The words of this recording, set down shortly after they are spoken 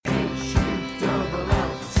Hello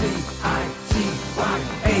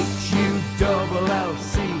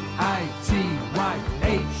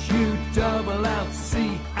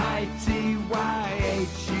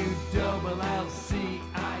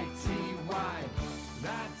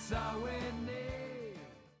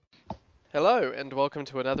and welcome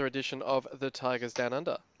to another edition of The Tigers Down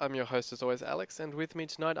Under. I'm your host as always, Alex, and with me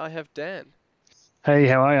tonight I have Dan. Hey,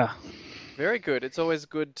 how are ya? Very good. It's always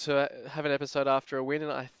good to have an episode after a win,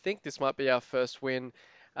 and I think this might be our first win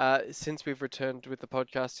since we've returned with the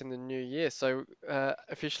podcast in the new year. So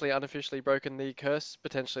officially, unofficially broken the curse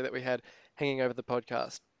potentially that we had hanging over the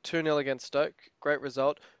podcast. 2-0 against Stoke, great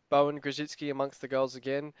result. Bowen Grzycki amongst the goals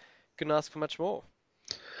again. Couldn't ask for much more.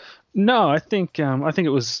 No, I think it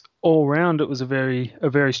was all round. It was a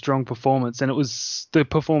very strong performance, and it was the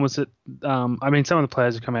performance that I mean, some of the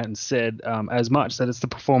players have come out and said as much that it's the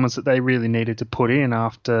performance that they really needed to put in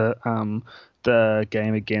after the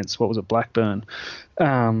game against Blackburn.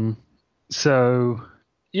 So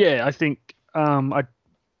yeah, I think everyone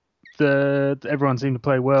seemed to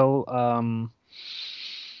play well.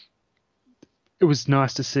 It was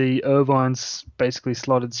nice to see Irvine's basically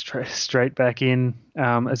slotted straight back in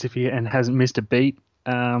as if he hasn't missed a beat,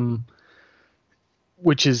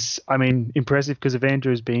 which is, I mean, impressive because Evandro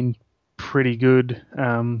has been pretty good.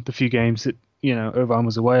 The few games that Irvine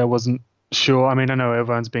was away, I wasn't sure. I mean, I know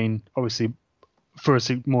Irvine's been obviously for a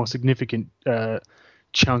more significant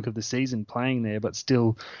chunk of the season playing there, but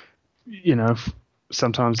still,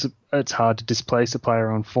 sometimes it's hard to displace a player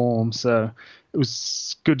on form. So it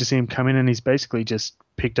was good to see him come in, and he's basically just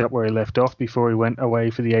picked up where he left off before he went away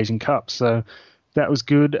for the Asian Cup. So that was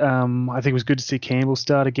good. I think it was good to see Campbell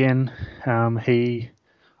start again. I think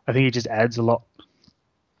he just adds a lot.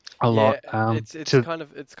 Yeah, it's To kind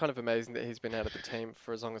of amazing that he's been out of the team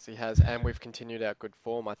for as long as he has, and we've continued our good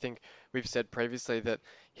form. I think we've said previously that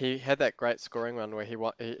he had that great scoring run where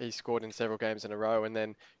he scored in several games in a row and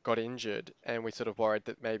then got injured, and we sort of worried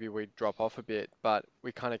that maybe we'd drop off a bit, but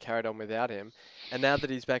we kind of carried on without him. And now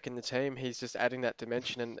that he's back in the team, he's just adding that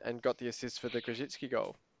dimension and got the assist for the Grzycki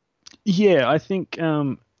goal. Yeah, I think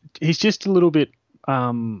he's just a little bit got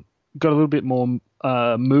a little bit more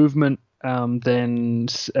movement than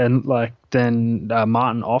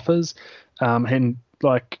Martin offers, and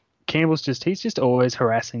like he's just always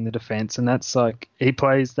harassing the defense, and that's like he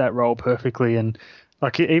plays that role perfectly. And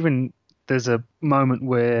like even there's a moment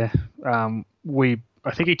where I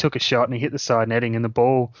think he took a shot and he hit the side netting, and the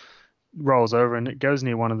ball rolls over and it goes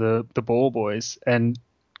near one of the ball boys, and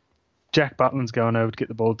Jack Butland's going over to get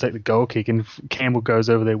the ball to take the goal kick, and Campbell goes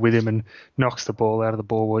over there with him and knocks the ball out of the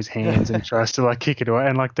ball boy's hands and tries to like kick it away.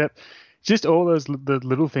 And like that, just all the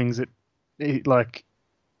little things that he's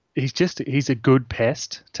a good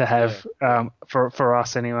pest to have for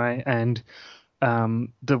us anyway. And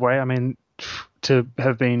the way, I mean, to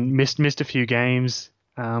have been missed a few games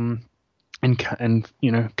and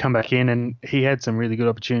come back in, and he had some really good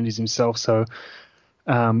opportunities himself. So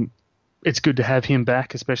it's good to have him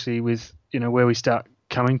back, especially with where we start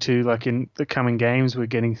coming to, like in the coming games, we're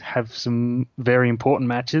have some very important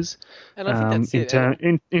matches. And I think that's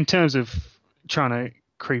it. In terms of trying to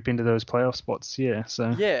creep into those playoff spots. Yeah.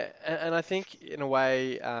 So Yeah, and I think in a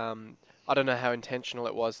way, I don't know how intentional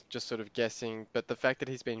it was, just sort of guessing, but the fact that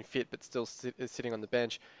he's been fit but still is sitting on the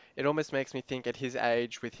bench, it almost makes me think at his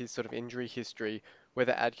age, with his sort of injury history,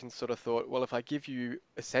 whether Adkins sort of thought, well, if I give you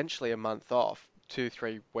essentially a month off, 2,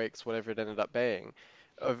 3 weeks, whatever it ended up being,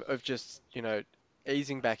 of just,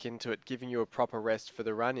 easing back into it, giving you a proper rest for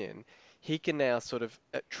the run in, he can now sort of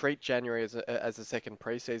treat January as a second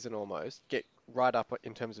preseason almost, get right up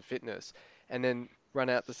in terms of fitness, and then run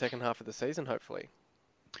out the second half of the season, hopefully.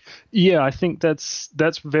 yeah, I think that's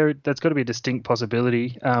got to be a distinct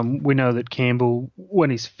possibility. We know that Campbell, when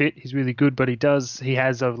he's fit, he's really good, but he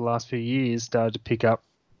has over the last few years started to pick up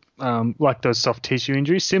like those soft tissue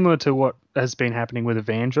injuries, similar to what has been happening with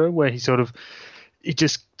Evandro, where he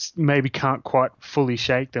just maybe can't quite fully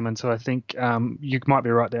shake them. And so I think you might be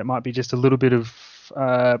right there. It might be just a little bit of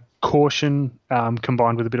caution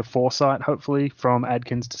combined with a bit of foresight, hopefully, from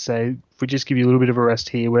Adkins to say, if we just give you a little bit of a rest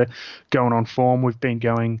here, we're going on form. We've been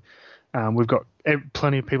going. We've got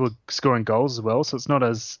plenty of people scoring goals as well, so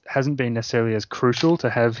hasn't been necessarily as crucial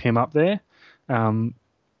to have him up there.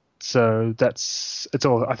 So it's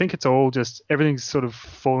all. I think it's all just everything's sort of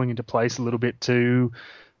falling into place a little bit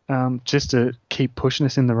just to keep pushing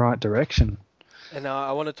us in the right direction. And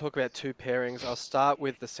I want to talk about two pairings. I'll start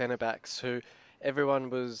with the centre backs, who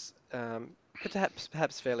everyone was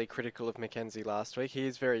perhaps fairly critical of Mackenzie last week. He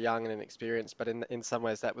is very young and inexperienced, but in some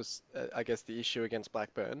ways that was, I guess, the issue against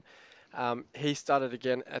Blackburn. He started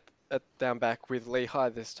again down back with Lehigh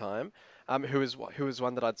this time, who was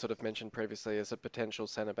one that I'd sort of mentioned previously as a potential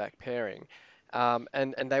centre back pairing.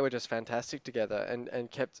 And they were just fantastic together and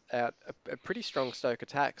kept out a pretty strong Stoke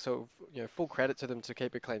attack. So, full credit to them to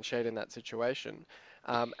keep a clean sheet in that situation.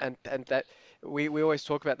 And that we always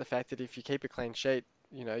talk about the fact that if you keep a clean sheet,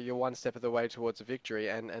 you're one step of the way towards a victory,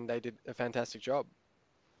 and they did a fantastic job.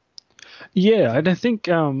 Yeah, and I think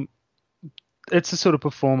it's a sort of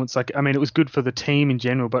performance. Like, I mean, it was good for the team in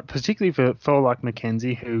general, but particularly for like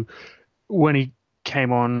Mackenzie, who when he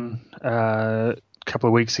came on a couple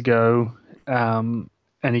of weeks ago, and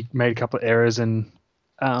he made a couple of errors and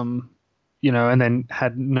and then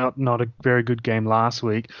had not a very good game last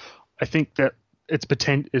week. I think that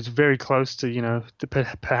it's very close to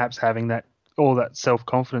perhaps having that all that self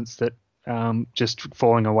confidence that just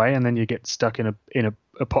falling away, and then you get stuck in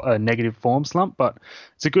a negative form slump. But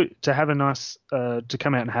it's a good to have a nice to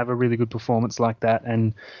come out and have a really good performance like that,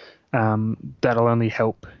 and that'll only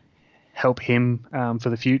help him for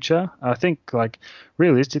the future. I think, like,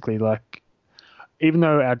 realistically, like, even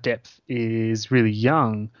though our depth is really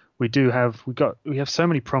young, we have so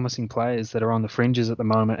many promising players that are on the fringes at the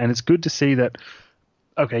moment, and it's good to see that.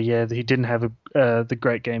 Okay, yeah, he didn't have the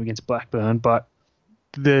great game against Blackburn, but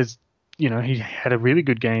there's he had a really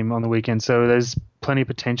good game on the weekend, so there's plenty of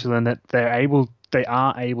potential in that they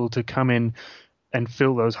are able to come in and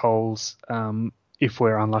fill those holes if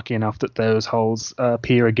we're unlucky enough that those holes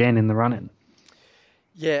appear again in the run-in.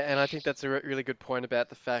 Yeah, and I think that's a really good point about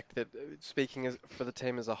the fact that speaking for the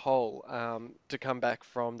team as a whole, to come back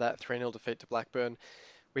from that 3-0 defeat to Blackburn,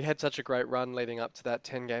 we had such a great run leading up to that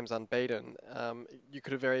 10 games unbeaten. You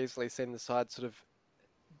could have very easily seen the side sort of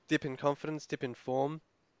dip in confidence, dip in form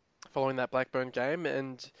following that Blackburn game,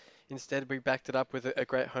 and instead we backed it up with a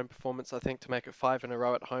great home performance, I think, to make it 5 in a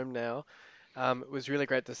row at home now. It was really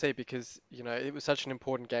great to see because, it was such an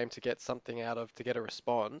important game to get something out of, to get a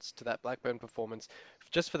response to that Blackburn performance,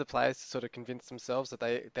 just for the players to sort of convince themselves that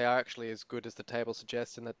they are actually as good as the table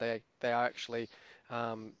suggests, and that they are actually,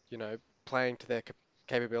 playing to their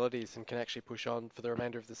capabilities and can actually push on for the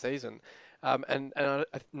remainder of the season.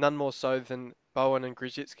 None more so than Bowen and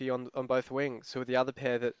Grzycki on both wings, who are the other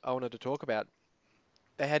pair that I wanted to talk about.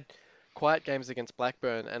 They had quiet games against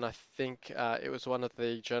Blackburn, and I think it was one of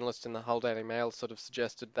the journalists in the Hull Daily Mail sort of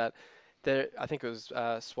suggested that I think it was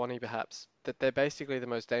Swanee perhaps, that they're basically the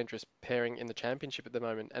most dangerous pairing in the championship at the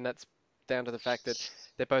moment, and that's down to the fact that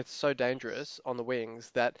they're both so dangerous on the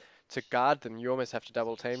wings that to guard them, you almost have to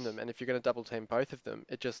double team them, and if you're going to double team both of them,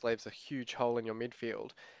 it just leaves a huge hole in your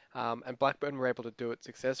midfield. And Blackburn were able to do it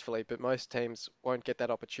successfully, but most teams won't get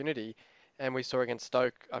that opportunity. And we saw against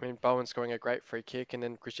Stoke, I mean, Bowen scoring a great free kick, and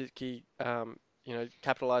then Grzycki,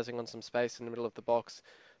 capitalising on some space in the middle of the box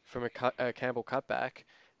from a Campbell cutback.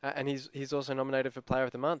 And he's also nominated for Player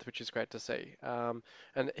of the Month, which is great to see.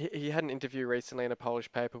 And he had an interview recently in a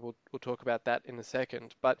Polish paper. We'll talk about that in a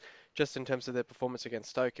second. But just in terms of their performance against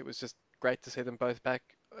Stoke, it was just great to see them both back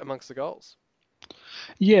amongst the goals.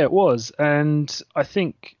 Yeah, it was, and I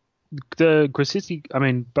think I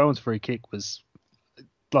mean, Bowen's free kick was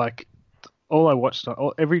like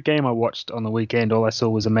every game I watched on the weekend. All I saw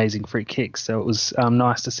was amazing free kicks, so it was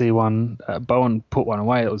nice to see one Bowen put one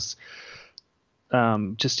away. It was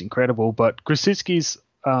just incredible. But Grzycki's,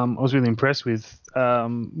 I was really impressed with.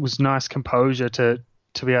 Was nice composure to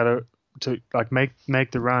be able to like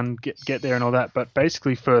make the run, get there and all that. But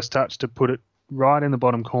basically, first touch to put it right in the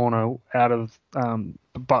bottom corner out of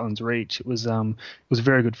Butland's reach. It was a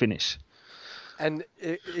very good finish. And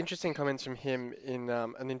interesting comments from him in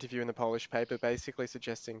an interview in the Polish paper, basically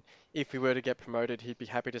suggesting if we were to get promoted, he'd be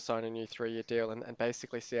happy to sign a new 3-year deal and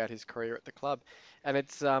basically see out his career at the club. And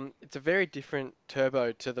it's a very different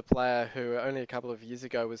Turbo to the player who only a couple of years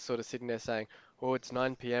ago was sort of sitting there saying, "Oh, it's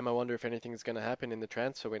 9 p.m. I wonder if anything's going to happen in the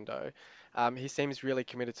transfer window." He seems really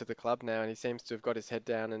committed to the club now, and he seems to have got his head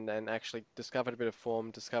down and actually discovered a bit of form,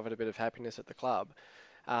 discovered a bit of happiness at the club.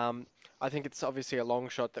 Um, I think it's obviously a long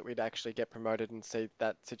shot that we'd actually get promoted and see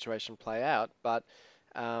that situation play out, but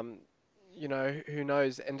um, who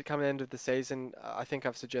knows? And come the end of the season, I think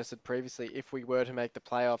I've suggested previously, if we were to make the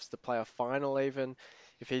playoffs, the playoff final even,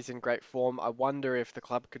 if he's in great form, I wonder if the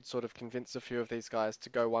club could sort of convince a few of these guys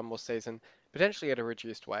to go one more season, potentially at a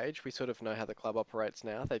reduced wage. We sort of know how the club operates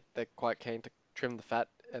now. They're quite keen to trim the fat,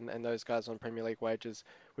 and those guys on Premier League wages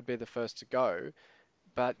would be the first to go.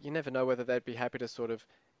 But you never know whether they'd be happy to sort of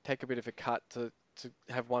take a bit of a cut to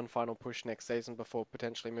have one final push next season before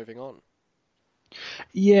potentially moving on.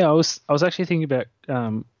 Yeah, I was actually thinking about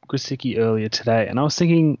Grzycki earlier today, and I was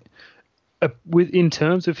thinking with in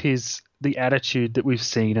terms of the attitude that we've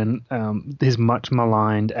seen and his much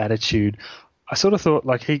maligned attitude. I sort of thought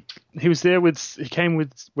like he was there with he came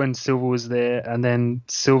with when Silva was there, and then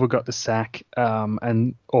Silva got the sack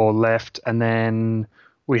and or left, and then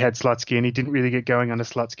we had Slutsky, and he didn't really get going under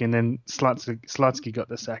Slutsky, and then Slutsky got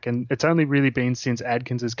the sack, and it's only really been since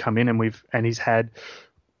Adkins has come in and he's had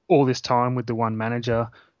all this time with the one manager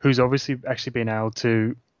who's obviously actually been able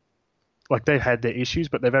to, like, they've had their issues,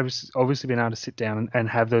 but they've obviously been able to sit down and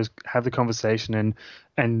have the conversation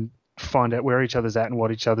and find out where each other's at and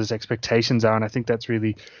what each other's expectations are. And I think that's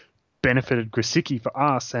really benefited Grosicki for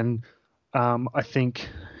us. And I think,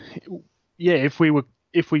 yeah, if we were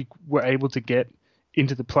able to get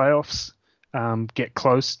into the playoffs, get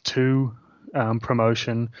close to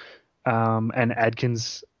promotion, and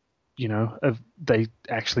Adkins, they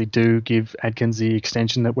actually do give Adkins the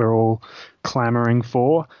extension that we're all clamoring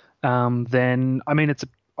for, then I mean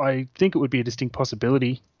I think it would be a distinct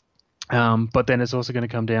possibility. But then it's also going to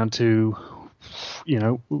come down to,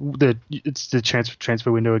 it's the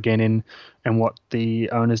transfer window again and what the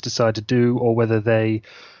owners decide to do, or whether they.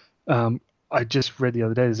 I just read the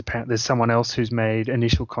other day there's someone else who's made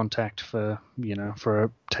initial contact for a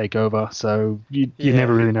takeover, so you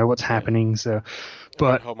never Yeah, really know what's yeah. happening. So, I won't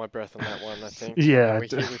but hold my breath on that one. I think yeah,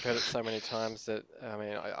 we've heard it so many times that I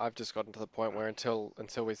mean I've just gotten to the point where until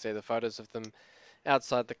we see the photos of them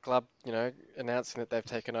outside the club, announcing that they've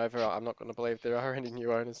taken over, I'm not going to believe there are any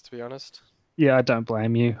new owners, to be honest. yeah, I don't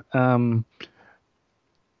blame you.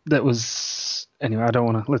 That was anyway. I don't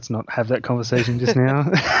want to. Let's not have that conversation just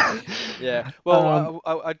now. Yeah. um, Well,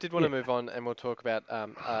 I did want yeah, to move on, and we'll talk about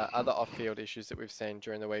other off-field issues that we've seen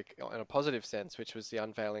during the week in a positive sense, which was the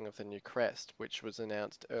unveiling of the new crest, which was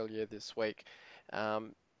announced earlier this week.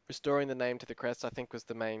 Um, Restoring the name to the crest, I think, was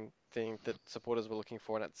the main thing that supporters were looking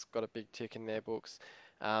for, and it's got a big tick in their books.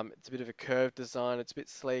 It's a bit of a curved design. It's a bit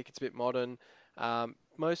sleek. It's a bit modern.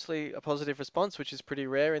 Mostly a positive response, which is pretty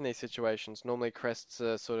rare in these situations. Normally, crests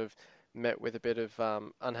are sort of met with a bit of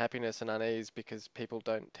unhappiness and unease because people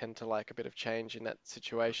don't tend to like a bit of change in that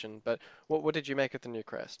situation. But what did you make of the new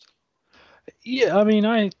crest? yeah. I mean,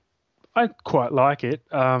 I quite like it.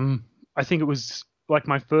 I think it was like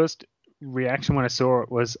my first reaction when I saw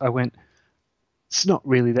it was I went, it's not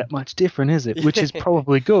really that much different, is it? Which is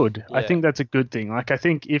probably good. I Yeah, think that's a good thing. Like I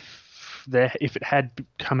think if it had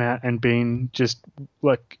come out and been just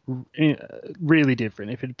like really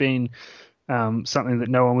different, if it had been something that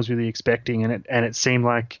no one was really expecting, and it seemed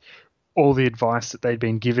like all the advice that they'd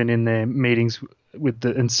been given in their meetings with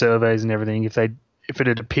the and surveys and everything, if it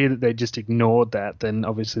had appeared that they just ignored that, then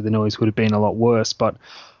obviously the noise would have been a lot worse. But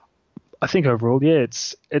I think overall, yeah,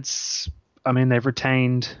 it's. I mean, they've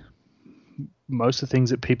retained most of the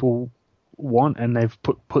things that people want, and they've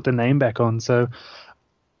put the name back on. So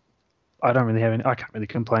I don't really have any. I can't really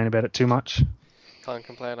complain about it too much. can't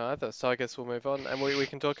complain either. So I guess we'll move on and we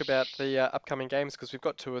can talk about the upcoming games because we've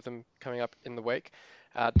got two of them coming up in the week.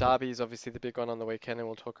 Derby is obviously the big one on the weekend, and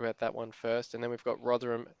we'll talk about that one first. And then we've got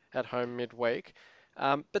Rotherham at home midweek.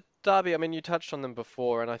 But Derby, I mean, you touched on them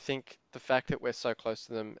before, and I think the fact that we're so close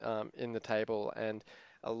to them in the table and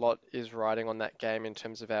a lot is riding on that game in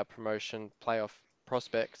terms of our promotion playoff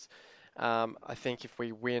prospects. I think if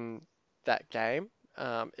we win that game,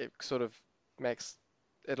 it sort of makes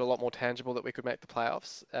it a lot more tangible that we could make the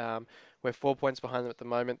playoffs. We're 4 points behind them at the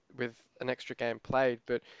moment with an extra game played,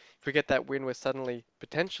 but if we get that win, we're suddenly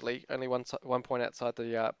potentially only 1 point outside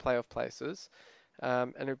the playoff places,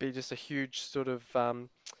 and it would be just a huge sort of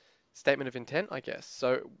statement of intent, I guess.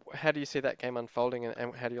 So, how do you see that game unfolding,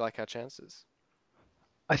 and how do you like our chances?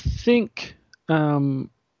 I think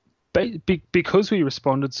um, because we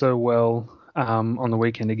responded so well on the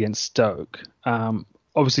weekend against Stoke.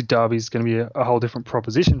 Obviously, Derby's going to be a whole different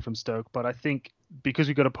proposition from Stoke, but I think because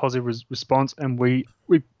we got a positive response and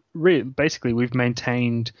basically we've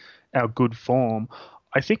maintained our good form,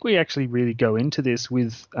 I think we actually really go into this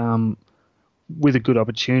with a good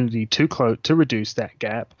opportunity to reduce that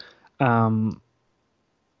gap. Um,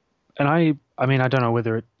 and I mean, I don't know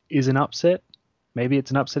whether it is an upset. Maybe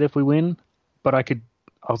it's an upset if we win, but I could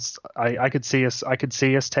see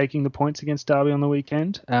us taking the points against Derby on the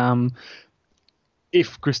weekend.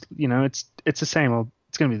 If it's the same.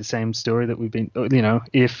 It's going to be the same story that we've been.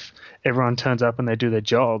 If everyone turns up and they do their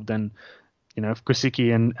job, then if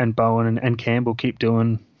Grosicki and Bowen and Campbell keep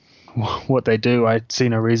doing what they do, I see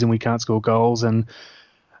no reason we can't score goals. And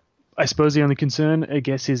I suppose the only concern, I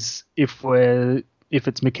guess, is if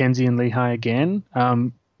it's Mackenzie and Lehigh again,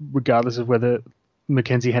 regardless of whether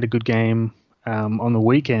Mackenzie had a good game on the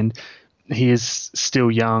weekend, he is still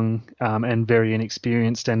young and very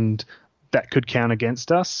inexperienced, and that could count against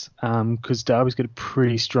us because Derby's got a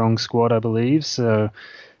pretty strong squad, I believe. So,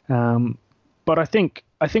 but I think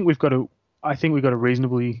we've got to. I think we've got a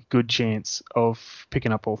reasonably good chance of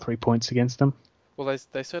picking up all 3 points against them. Well,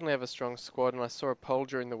 they certainly have a strong squad, and I saw a poll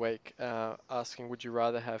during the week asking, would you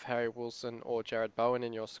rather have Harry Wilson or Jared Bowen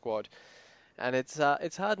in your squad? And it's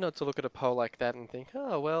hard not to look at a poll like that and think,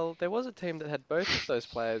 oh well, there was a team that had both of those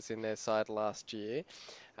players in their side last year.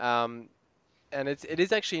 Um, and it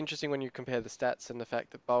is actually interesting when you compare the stats and the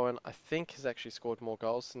fact that Bowen, I think, has actually scored more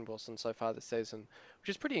goals than Wilson so far this season, which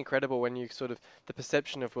is pretty incredible when you sort of the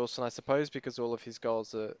perception of Wilson, I suppose, because all of his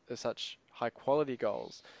goals are such high quality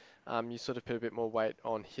goals. You sort of put a bit more weight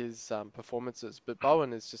on his performances, but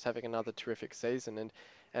Bowen is just having another terrific season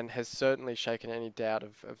and has certainly shaken any doubt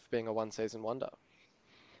of being a one season wonder.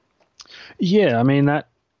 Yeah, I mean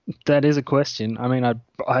that is a question. I mean, I'd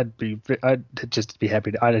just be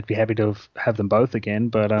happy to I'd be happy to have them both again.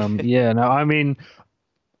 But yeah, no, I mean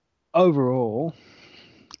overall,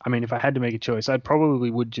 I mean if I had to make a choice, I probably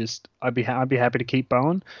would just I'd be happy to keep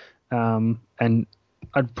Bowen, and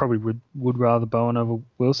I'd probably would rather Bowen over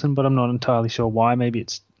Wilson, but I'm not entirely sure why. Maybe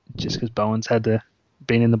it's just because Bowen's had the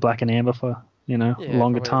been in the black and amber for a Yeah,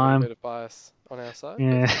 longer probably a little time. bit of bias on our side, but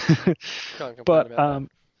Yeah, can't complain but about that.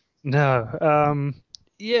 no,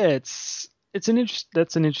 yeah, it's an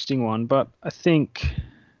that's an interesting one, but I think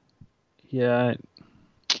yeah,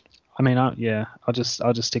 I mean, yeah, I'll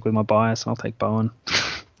just stick with my bias and I'll take Bowen.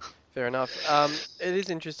 Fair enough. It is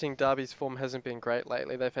interesting. Derby's form hasn't been great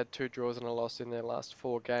lately. They've had two draws and a loss in their last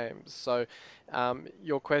four games. So,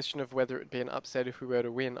 your question of whether it'd be an upset if we were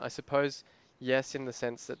to win, I suppose yes, in the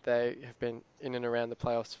sense that they have been in and around the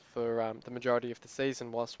playoffs for the majority of the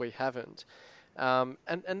season, whilst we haven't. And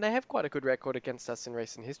they have quite a good record against us in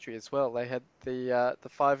recent history as well. They had the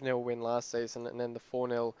 5-0 win last season and then the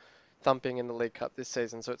 4-0 thumping in the League Cup this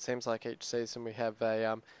season. So it seems like each season we have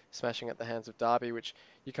a smashing at the hands of Derby, which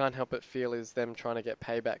you can't help but feel is them trying to get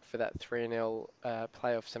payback for that 3-0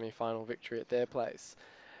 playoff semi-final victory at their place.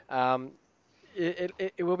 Um, it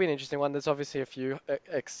will be an interesting one. There's obviously a few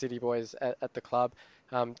ex-City boys at the club.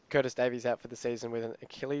 Curtis Davies out for the season with an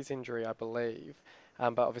Achilles injury, I believe.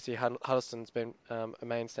 But obviously Huddleston's been a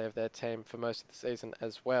mainstay of their team for most of the season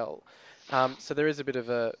as well. So there is a bit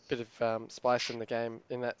of spice in the game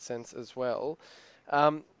in that sense as well.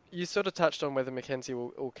 You sort of touched on whether Mackenzie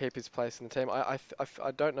will keep his place in the team.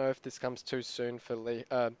 I don't know if this comes too soon for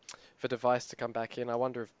Device to come back in. I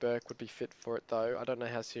wonder if Burke would be fit for it though. I don't know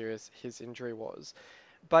how serious his injury was.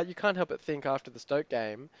 But you can't help but think after the Stoke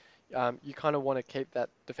game, you kind of want to keep that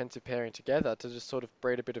defensive pairing together to just sort of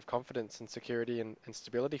breed a bit of confidence and security and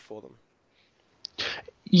stability for them.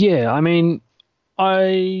 Yeah, I mean,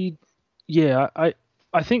 I yeah,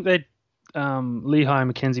 I think that Lehigh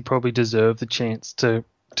and McKenzie probably deserve the chance to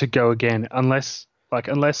go again, unless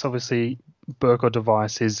obviously Burke or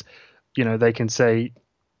Device is, they can say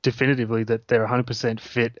definitively that they're 100%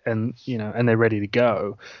 fit and and they're ready to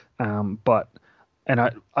go. But and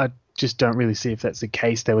I just don't really see if that's the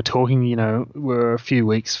case. They were talking, were a few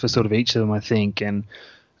weeks for sort of each of them, I think, and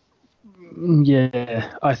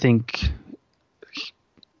yeah, I think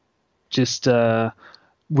just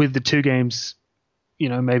with the two games,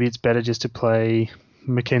 maybe it's better just to play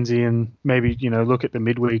Mackenzie and maybe, look at the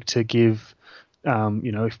midweek to give,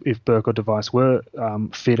 if Burke or Device were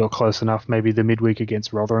fit or close enough, maybe the midweek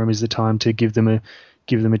against Rotherham is the time to give them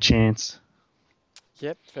a chance.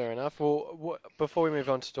 Yep, fair enough. Well, before we move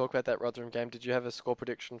on to talk about that Rotherham game, did you have a score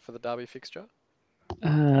prediction for the Derby fixture?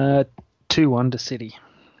 Uh, 2-1 to City.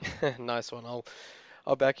 Nice one.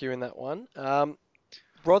 I'll back you in that one.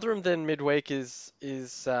 Rotherham then midweek is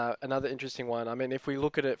another interesting one. I mean, if we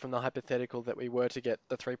look at it from the hypothetical that we were to get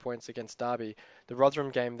the 3 points against Derby, the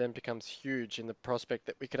Rotherham game then becomes huge in the prospect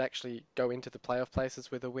that we could actually go into the playoff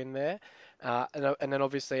places with a win there. And then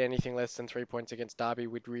obviously anything less than 3 points against Derby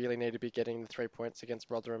would really need to be getting the 3 points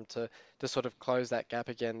against Rotherham to sort of close that gap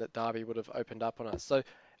again that Derby would have opened up on us. So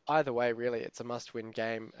either way, really, it's a must-win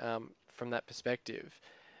game from that perspective.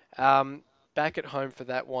 Um, Back at home for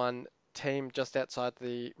that one, team just outside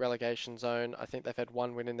the relegation zone. I think they've had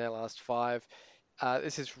one win in their last five.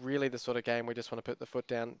 This is really the sort of game we just want to put the foot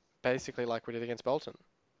down, basically like we did against Bolton.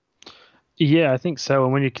 Yeah, I think so.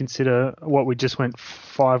 And when you consider what we just went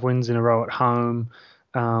 5 wins in a row at home,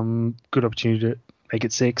 good opportunity to make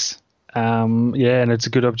it six. Yeah, and it's a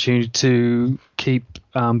good opportunity to keep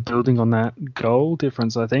building on that goal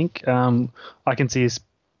difference, I think. I can see us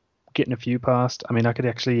getting a few past. I mean, I could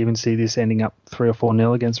actually even see this ending up 3 or 4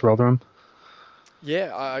 nil against Rotherham.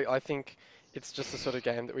 Yeah, I think it's just the sort of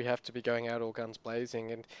game that we have to be going out all guns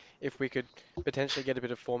blazing. And if we could potentially get a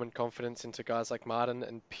bit of form and confidence into guys like Martin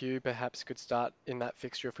and Pugh, perhaps could start in that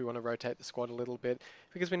fixture if we want to rotate the squad a little bit,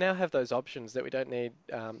 because we now have those options that we don't need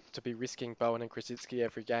to be risking Bowen and Krasitsky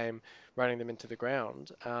every game, running them into the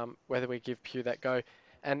ground. Whether we give Pugh that go.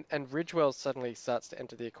 And Ridgewell suddenly starts to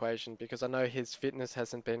enter the equation because I know his fitness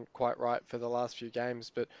hasn't been quite right for the last few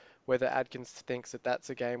games, but whether Adkins thinks that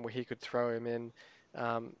that's a game where he could throw him in,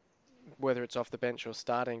 um, whether it's off the bench or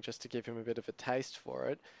starting, just to give him a bit of a taste for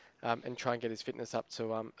it, and try and get his fitness up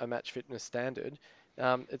to a match fitness standard.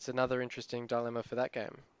 It's another interesting dilemma for that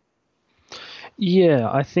game. Yeah,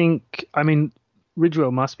 I think. I mean,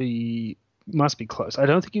 Ridgewell must be close. I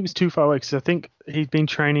don't think he was too far away because I think he'd been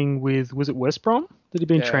training with, was it West Brom that he'd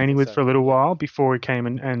been Yeah, I training think with so. for a little Yeah. while before he came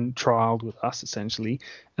and trialed with us essentially.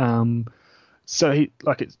 Um, so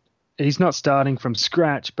he's not starting from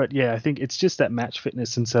scratch, but yeah, I think it's just that match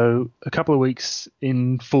fitness, and so a couple of weeks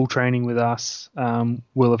in full training with us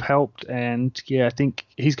will have helped. And yeah, I think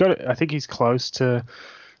he's got it. I think he's close to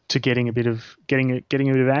getting a bit of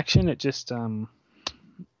action. It just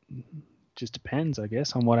depends, I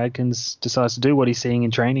guess, on what Adkins decides to do, what he's seeing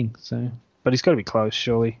in training. So, but he's got to be close,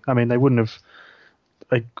 surely. I mean, they wouldn't have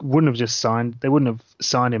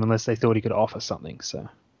signed him unless they thought he could offer something. So,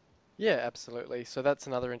 Yeah, absolutely. So that's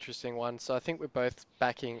another interesting one. So I think we're both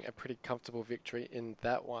backing a pretty comfortable victory in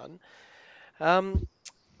that one. Um,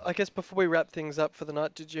 I guess before we wrap things up for the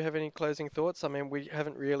night, did you have any closing thoughts? I mean, we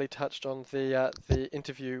haven't really touched on the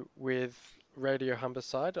interview with Radio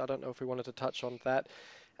Humberside. I don't know if we wanted to touch on that.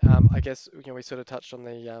 I guess we sort of touched on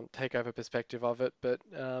the takeover perspective of it, but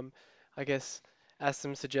I guess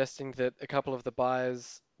ASM suggesting that a couple of the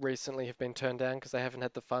buyers recently have been turned down because they haven't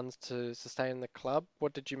had the funds to sustain the club.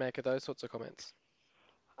 What did you make of those sorts of comments?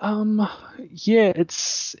 um, yeah,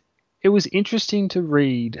 it was interesting to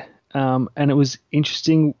read, and it was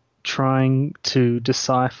interesting trying to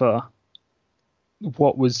decipher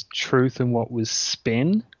what was truth and what was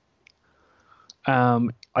spin.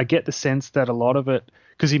 I get the sense that a lot of it,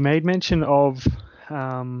 because he made mention of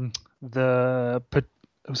it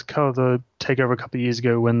was called the takeover a couple of years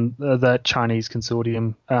ago when that Chinese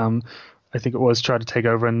consortium, I think it was, tried to take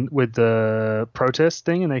over and with the protest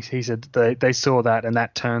thing, and he said they saw that and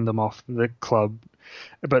that turned them off the club.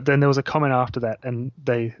 But then there was a comment after that, and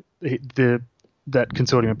the that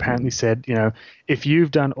consortium apparently said, if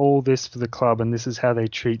you've done all this for the club and this is how they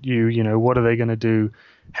treat you, what are they going to do?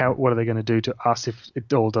 What are they going to do to us if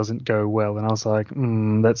it all doesn't go well? And I was like,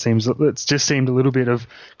 that's just seemed a little bit of,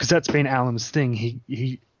 because that's been Alan's thing.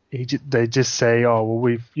 They just say, oh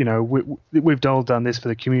well, we've all done this for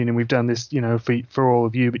the community, and we've done this, for all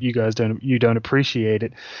of you, but you guys don't appreciate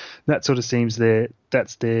it. That sort of seems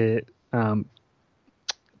that's their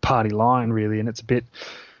party line really, and it's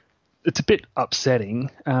a bit upsetting.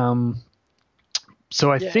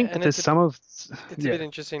 So I Yeah, think that and there's some of it's a yeah. bit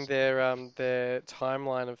interesting their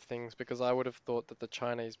timeline of things because I would have thought that the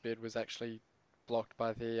Chinese bid was actually blocked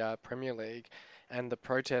by the Premier League, and the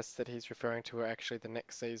protests that he's referring to are actually the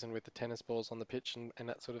next season with the tennis balls on the pitch and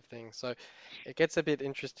that sort of thing. So it gets a bit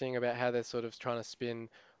interesting about how they're sort of trying to spin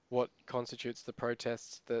what constitutes the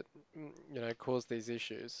protests that cause these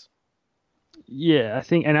issues. Yeah, I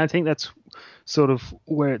think that's sort of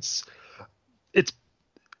where it's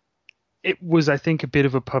it was, I think, a bit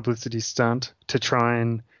of a publicity stunt to try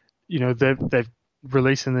and, they've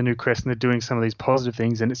releasing the new crest and they're doing some of these positive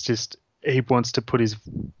things, and it's just he wants to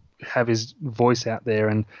have his voice out there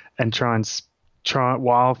and try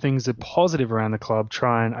while things are positive around the club,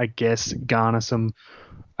 try and, I guess, garner some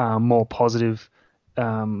more positive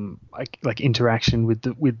like interaction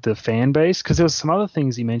with the fan base, because there was some other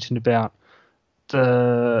things he mentioned about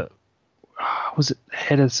the was it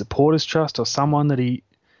head of supporters trust or someone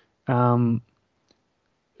um,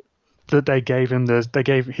 that they gave him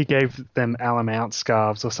he gave them Alam out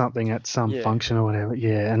scarves or something at some Yeah, function or whatever.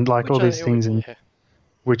 Yeah, and like all which these things, and yeah.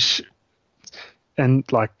 which and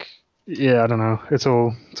like yeah, I don't know. It's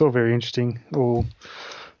all very interesting. All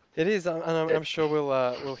It is, and I'm sure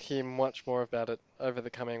we'll hear much more about it over the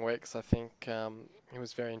coming weeks. I think it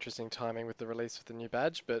was very interesting timing with the release of the new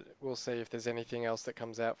badge, but we'll see if there's anything else that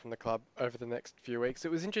comes out from the club over the next few weeks.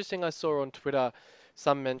 It was interesting. I saw on Twitter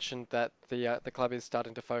some mentioned that the club is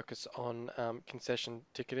starting to focus on concession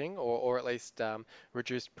ticketing, or at least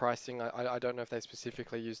reduced pricing. I don't know if they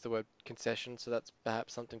specifically use the word concession, so that's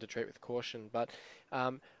perhaps something to treat with caution. But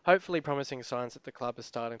hopefully promising signs that the club is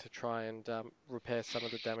starting to try and repair some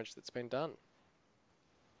of the damage that's been done.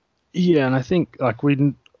 yeah, and I think like we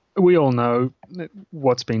didn't. we all know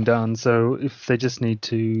what's been done. So if they just need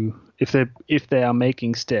to, if they are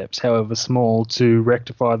making steps, however small, to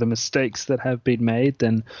rectify the mistakes that have been made,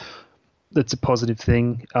 then that's a positive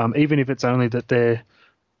thing. Even if it's only that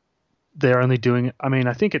they're only doing it. I mean,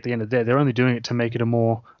 I think at the end of the day, they're only doing it to make it a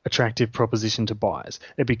more attractive proposition to buyers.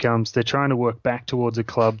 It becomes they're trying to work back towards a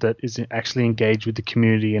club that is actually engaged with the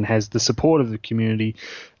community and has the support of the community,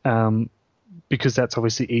 because that's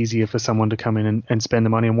obviously easier for someone to come in and spend the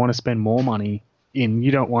money and want to spend more money in.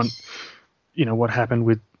 You don't want, what happened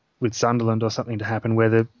with Sunderland or something to happen where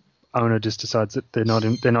the owner just decides that they're not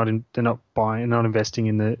investing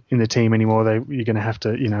in the team anymore. You're going to have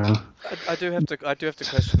to. I do have to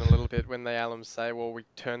question a little bit when the alums say, well, we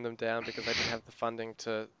turned them down because they didn't have the funding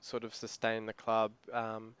to sort of sustain the club,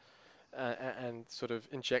 and sort of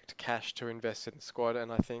inject cash to invest in the squad. And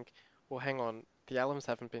I think, well, hang on, the alums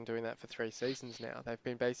haven't been doing that for 3 seasons now. They've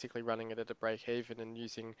been basically running it at a break even and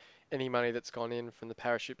using any money that's gone in from the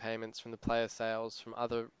parachute payments, from the player sales, from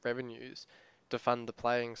other revenues to fund the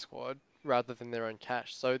playing squad rather than their own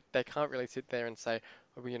cash. So they can't really sit there and say,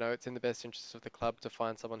 well, it's in the best interest of the club to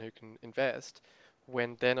find someone who can invest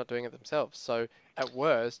when they're not doing it themselves. So at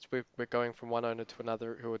worst, we're going from one owner to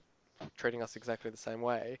another who are treating us exactly the same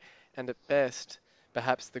way. And at best,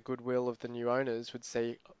 perhaps the goodwill of the new owners would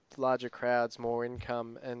see larger crowds, more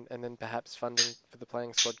income, and then perhaps funding for the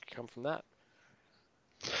playing squad could come from that.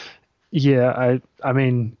 Yeah, I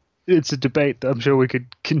mean, it's a debate that I'm sure we could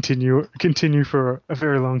continue for a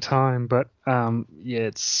very long time. But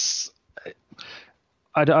yeah,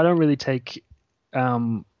 I don't really take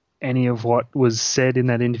any of what was said in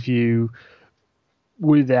that interview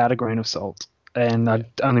without a grain of salt, and Yeah.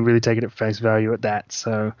 I only really take it at face value at that.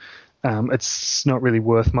 So it's not really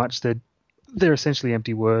worth much. They're essentially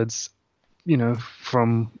empty words, I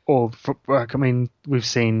mean, we've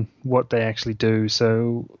seen what they actually do,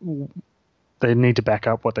 so they need to back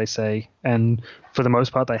up what they say, and for the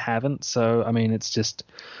most part, they haven't. So, I mean, it's just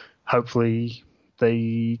hopefully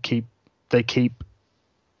they keep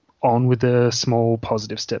on with the small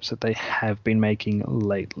positive steps that they have been making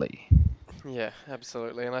lately. Yeah,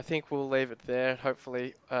 absolutely. And I think we'll leave it there.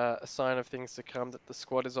 Hopefully, a sign of things to come that the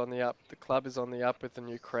squad is on the up, the club is on the up with the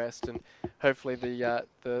new crest, and hopefully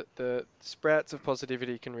the sprouts of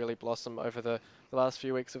positivity can really blossom over the last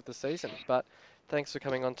few weeks of the season. But thanks for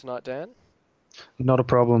coming on tonight, Dan. Not a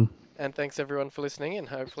problem. And thanks everyone for listening in.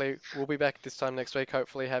 Hopefully we'll be back this time next week,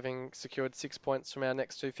 hopefully having secured 6 points from our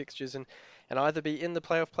next 2 fixtures and either be in the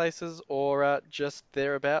playoff places or just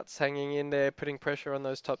thereabouts, hanging in there, putting pressure on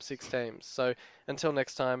those top 6 teams. So until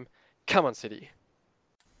next time, come on City.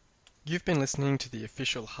 You've been listening to the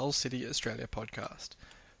official Hull City Australia podcast.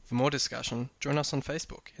 For more discussion, join us on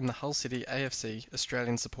Facebook in the Hull City AFC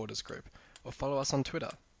Australian Supporters Group or follow us on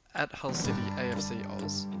Twitter at Hull City AFC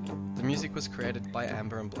Oz. The music was created by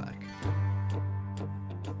Amber and Black.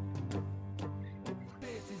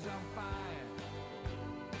 City's on fire.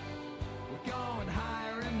 We're going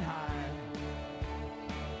higher and higher.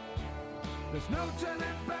 There's no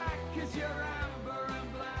turning back 'cause you're out.